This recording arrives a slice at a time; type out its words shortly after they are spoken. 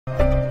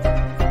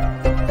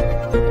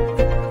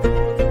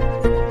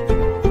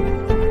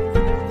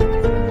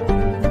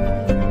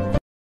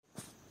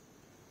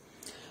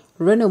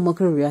Reno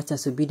reacts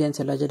as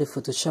Obidients allegedly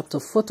photoshopped a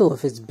photo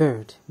of his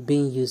bird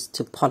being used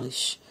to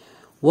polish.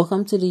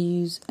 Welcome to the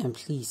news and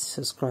please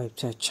subscribe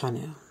to our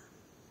channel.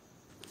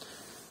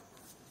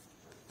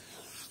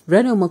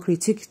 Reno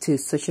took to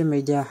social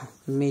media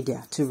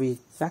to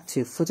react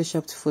to a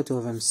photoshopped photo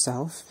of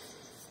himself.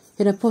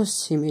 In a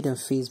post he made on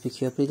Facebook,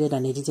 he uploaded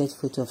an edited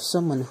photo of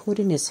someone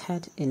holding his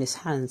head in his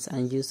hands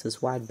and used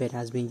his white bird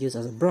has been used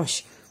as a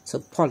brush to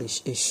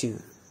polish a shoe.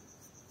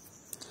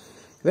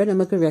 Reno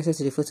reacted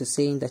to the photo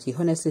saying that he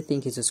honestly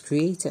thinks it was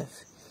creative.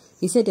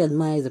 He said he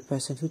admires the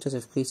person who thought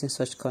of creating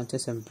such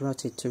content and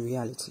brought it to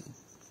reality.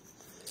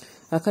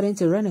 According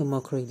to Reno,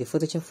 the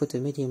Photoshop photo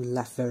made him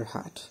laugh very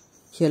hard.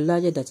 He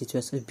alleged that it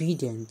was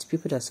Obidients,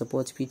 people that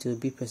support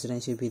P2B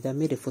presidential bid, that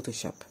made a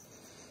Photoshop.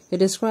 He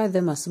described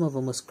them as some of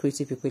the most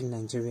creative people in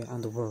Nigeria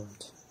and the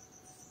world.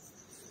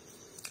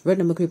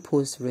 Reno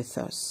posts with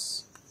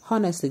us,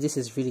 honestly, this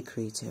is really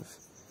creative.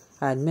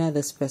 I admire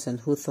this person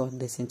who thought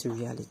this into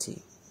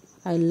reality.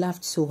 I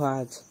laughed so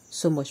hard,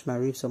 so much my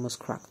ribs almost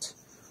cracked.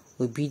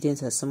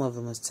 Obidients are some of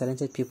the most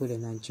talented people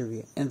in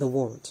Nigeria and the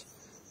world.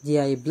 They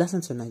are a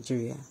blessing to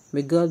Nigeria.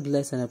 May God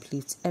bless and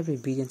uplift every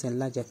Obidient and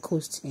larger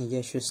coast in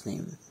Yeshua's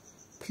name.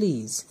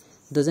 Please,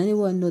 does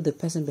anyone know the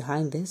person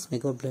behind this? May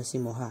God bless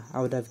him or her.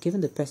 I would have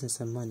given the person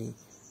some money,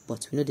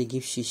 but we know they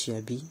give shishi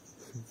abi.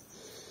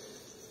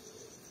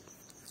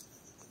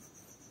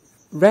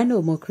 Reno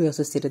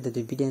also stated that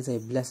the Obidients are a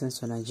blessing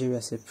to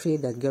Nigeria, so pray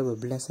that God will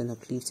bless and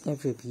uplift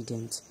every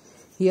Obidient.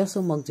 He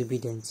also mocked the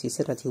Obidients. He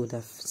said that he would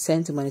have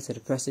sent money to the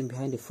person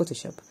behind the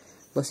Photoshop,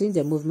 but since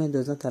their movement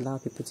does not allow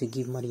people to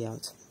give money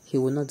out, he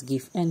will not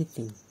give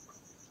anything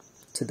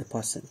to the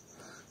person.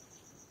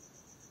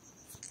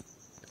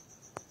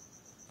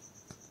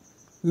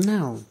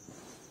 Now,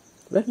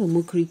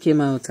 Reno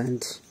came out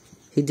and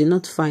he did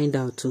not find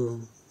out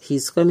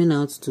he's coming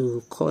out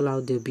to call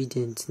out the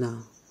Obidients now,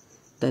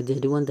 that they're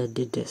the one that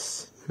did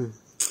this.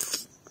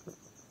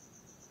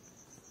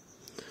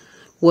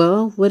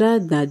 Well, whether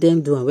that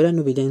them do whether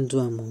nobody them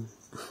do more.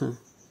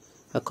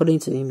 According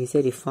to him, he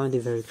said he found it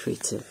very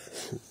creative.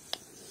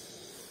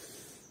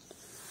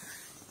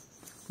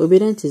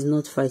 Obidients is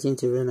not fighting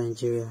to run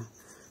Nigeria.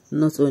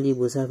 Not only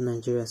will have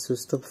Nigeria, so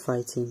stop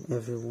fighting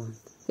everyone.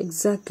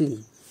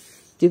 Exactly.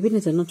 The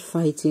Obidients are not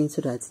fighting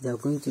so that they are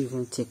going to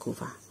even take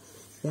over.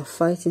 They are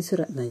fighting so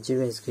that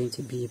Nigeria is going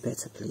to be a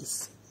better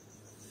place.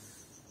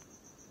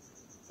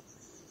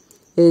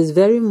 It is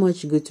very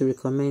much good to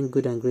recommend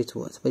good and great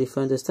words, but if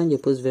you understand your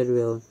post very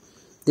well,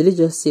 did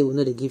just say we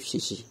know they give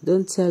shishi?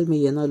 Don't tell me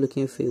you're not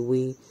looking for a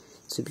way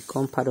to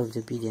become part of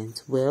the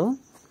Obidients. Well,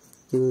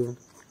 you'll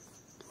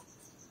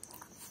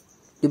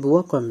be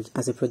welcomed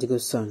as a prodigal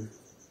son.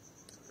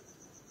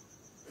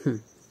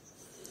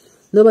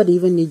 Nobody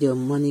even need your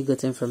money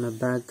gotten from a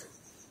bag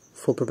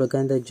for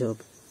propaganda job.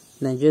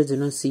 Nigerians do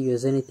not see you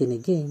as anything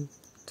again.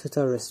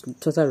 Total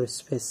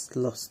respect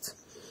lost.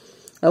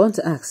 I want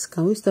to ask,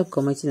 can we stop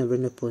commenting on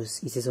Reno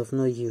posts? It is of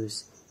no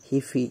use.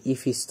 If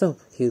we stop,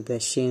 he'll be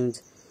ashamed.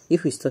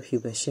 If we stop, he'll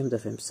be ashamed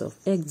of himself.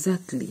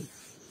 Exactly.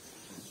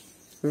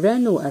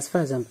 Reno, as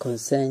far as I'm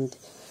concerned,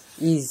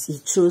 he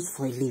chose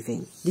for a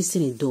living. This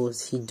thing he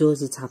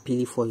does it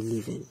happily for a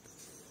living.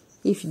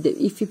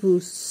 If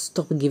people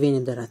stop giving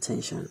him that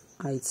attention,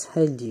 I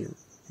tell you,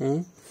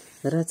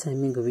 that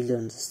time you really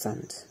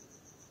understand.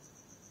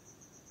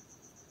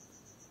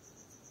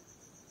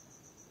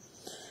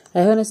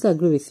 I honestly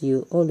agree with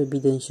you. All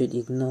Obidients should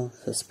ignore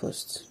his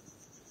post.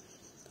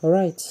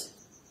 Alright.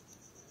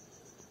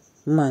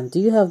 Man, do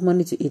you have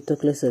money to eat?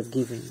 Talk less of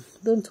giving.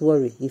 Don't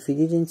worry. If you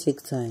didn't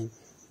take time,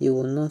 you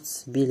will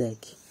not be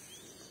like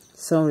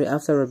sorry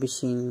after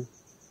rubbishing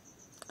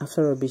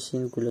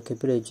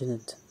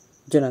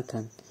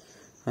Jonathan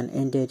and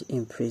ended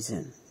in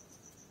prison.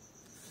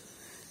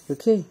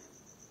 Okay.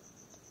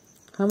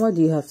 How much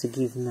do you have to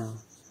give now?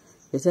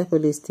 The type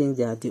of think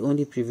they are the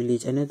only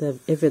privilege, and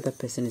every other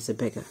person is a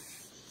beggar.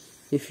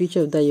 The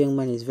future of that young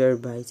man is very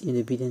bright in the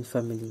Obidient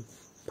family,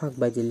 parked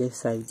by the left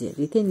side there.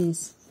 The thing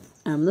is,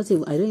 I'm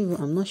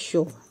not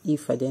sure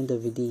if at the end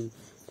of the day,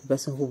 the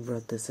person who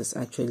brought this is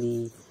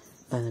actually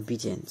an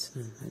Obidient.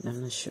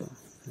 I'm not sure.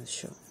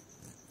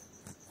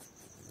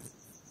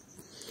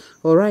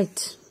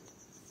 Alright.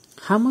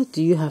 How much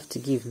do you have to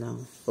give now?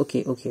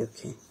 Okay.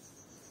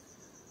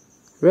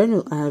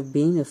 Reno, I have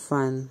been a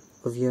fan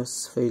of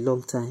yours for a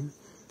long time,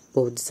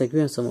 but we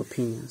disagree on some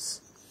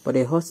opinions. But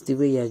it hurts the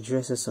way you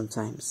address us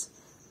sometimes,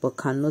 but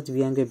cannot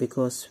be angry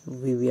because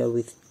we were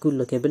with good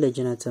luck Ebele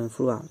Jonathan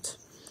throughout.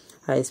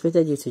 I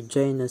expected you to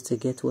join us to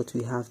get what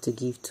we have to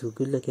give to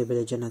good luck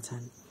Ebele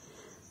Jonathan.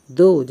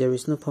 Though there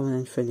is no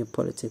permanent friend in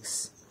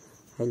politics,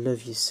 I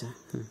love you, sir.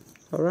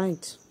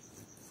 Alright.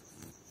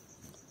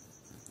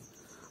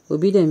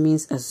 Obidients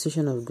means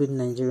Association of Good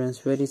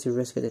Nigerians Ready to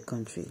Rescue the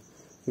Country.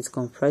 It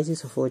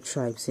comprises of all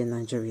tribes in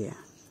Nigeria.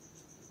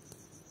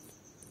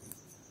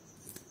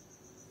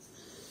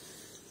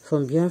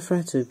 From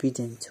Biafra to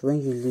Obidient,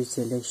 when you lose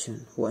the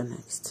election, what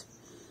next?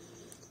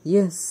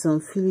 Yes,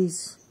 some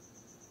foolish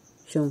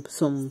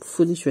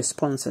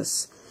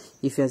responses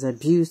If he has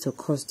abused or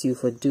cursed you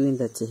for doing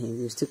that to him,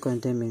 you still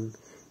condemn him.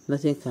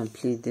 Nothing can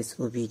plead this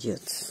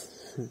obedience.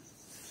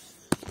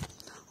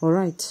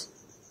 Alright.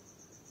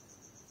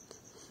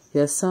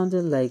 You are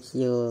sounding like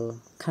your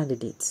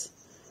candidate.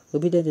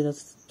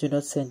 Obidients do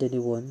not send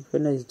anyone.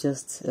 Reno is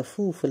just a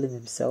fool fooling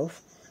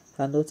himself,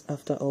 and not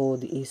after all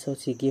the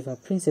insults you gave our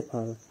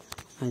principal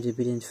and the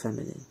Obidient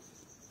family.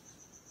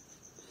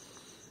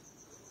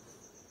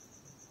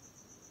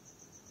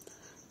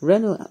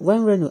 Reno,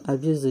 when Reno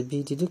abused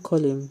Obi, did you call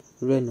him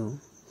Reno?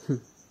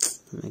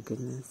 My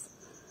goodness.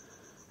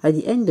 At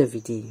the end of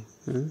the day,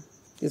 this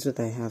is what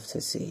I have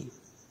to say.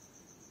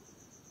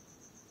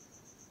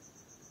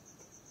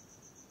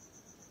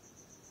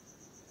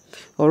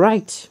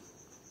 Alright.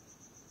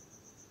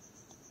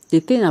 The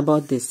thing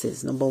about this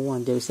is, number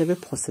one, there is every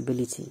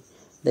possibility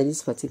that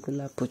this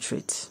particular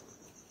portrait,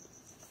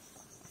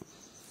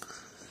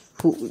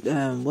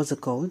 what's it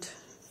called?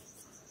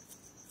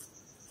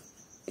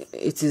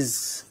 It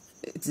is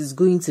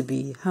going to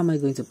be, how am I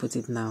going to put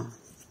it now?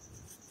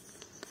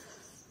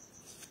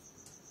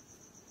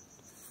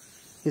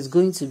 It's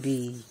going to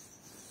be,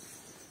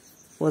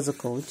 what's it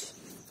called?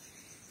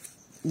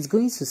 It's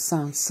going to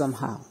sound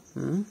somehow.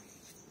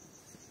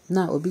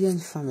 Now,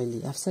 Obedient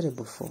family, I've said it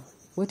before.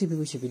 What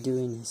people should be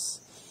doing is,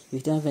 if you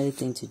don't have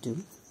anything to do,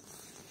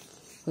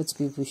 what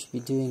people should be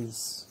doing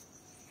is,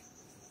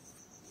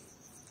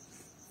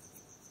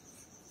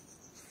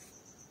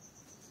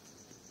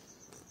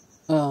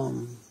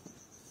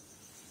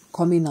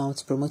 coming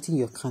out, promoting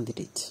your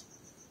candidate,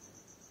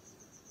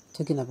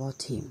 talking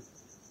about him.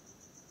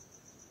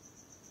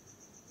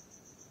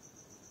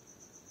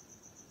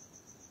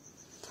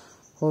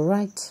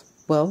 Alright,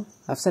 well,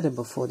 I've said it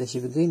before, they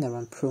should be going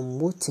around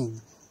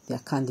promoting their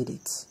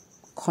candidates,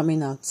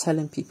 coming out,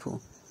 telling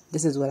people,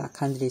 this is what our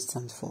candidate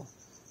stands for,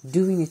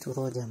 doing it with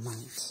all their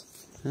mind,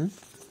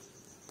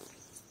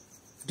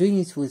 doing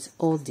it with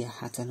all their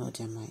heart and all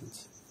their mind.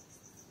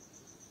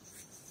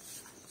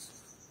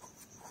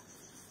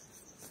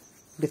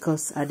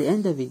 Because at the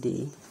end of the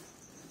day,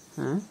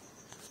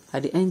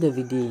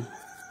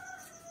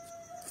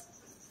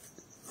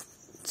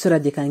 so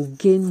that they can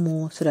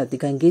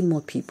gain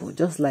more people,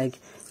 just like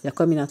they're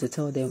coming out to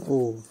tell them,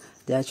 oh,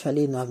 they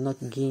actually have not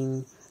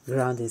gained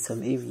ground in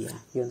some area.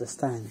 You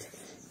understand?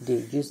 They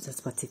use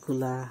that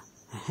particular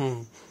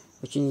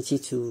opportunity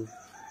to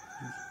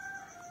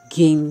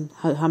gain,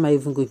 how am I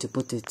even going to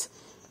put it?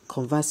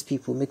 Converse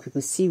people, make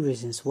people see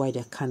reasons why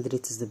their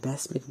candidate is the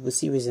best, make people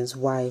see reasons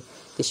why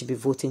they should be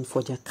voting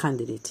for their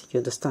candidate. You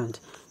understand?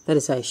 That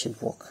is how it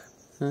should work.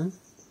 And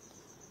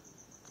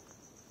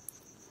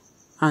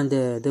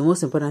the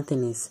most important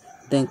thing is,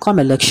 then come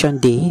election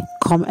day,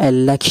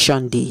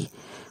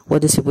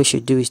 what these people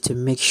should do is to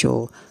make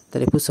sure that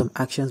they put some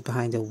actions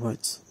behind their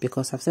words.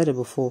 Because I've said it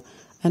before,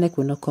 INEC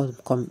will not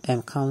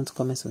count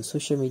comments on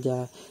social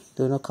media,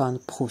 they will not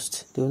count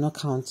posts, they will not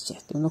count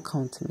chat, they will not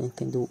count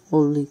anything, they will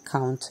only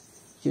count,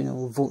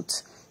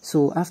 votes.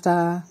 So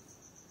after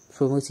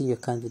promoting your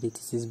candidate,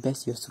 it is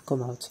best just to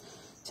come out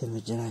to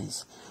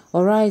evangelize.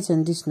 Alright,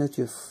 on this note,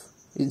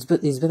 it's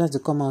better to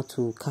come out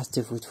to cast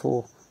a vote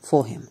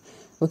for him.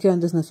 Okay,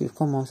 on this note, we've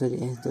come out to the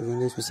end of the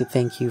news. We say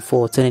thank you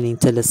for tuning in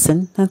to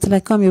listen. Until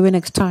I come your way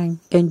next time,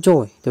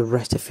 enjoy the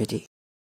rest of your day.